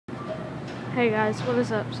Hey guys, what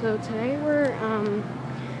is up? So today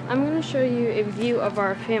I'm going to show you a view of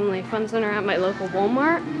our family fun center at my local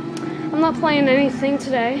Walmart. I'm not playing anything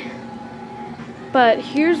today, but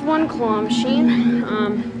here's one claw machine.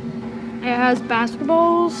 It has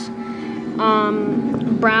basketballs,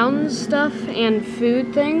 brown stuff, and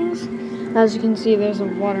food things. As you can see, there's a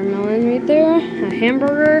watermelon right there, a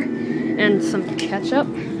hamburger, and some ketchup.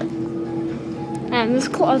 And this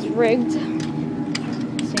claw's rigged.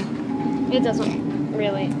 It doesn't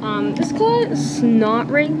really. This claw is not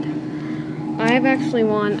rigged. I've actually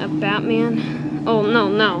won a Batman. Oh,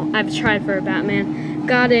 no. I've tried for a Batman.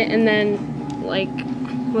 Got it, and then, like,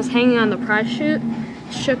 was hanging on the prize chute,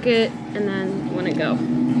 shook it, and then let it go.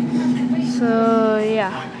 So,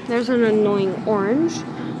 yeah. There's an annoying orange.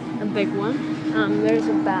 A big one. There's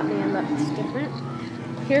a Batman that's different.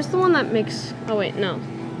 Here's the one that makes... Oh, wait, no.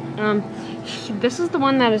 This is the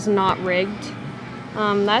one that is not rigged.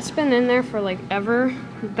 That's been in there for like ever.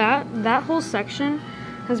 That whole section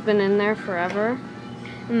has been in there forever.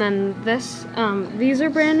 And then this, these are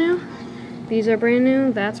brand new. These are brand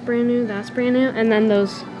new. That's brand new. That's brand new. And then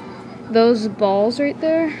those balls right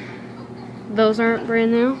there, those aren't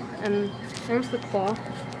brand new. And there's the claw.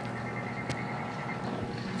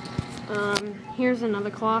 Here's another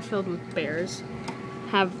claw filled with bears.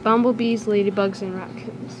 Have bumblebees, ladybugs, and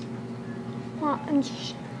raccoons.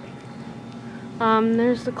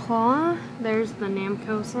 There's the claw, there's the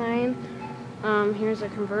Namco sign, here's a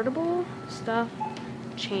convertible, stuff,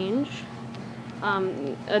 change,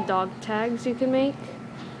 a dog tags you can make,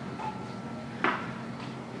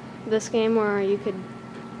 this game where you could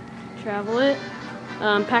travel it,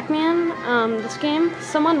 Pac-Man, this game,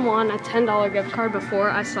 someone won a $10 gift card before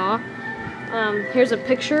I saw, here's a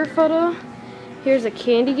picture photo, here's a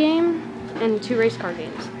candy game, and 2 race car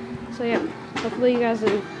games. So yeah, hopefully you guys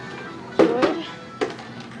enjoyed.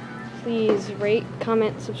 Please rate,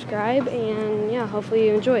 comment, subscribe, and yeah, hopefully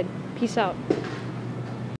you enjoyed. Peace out.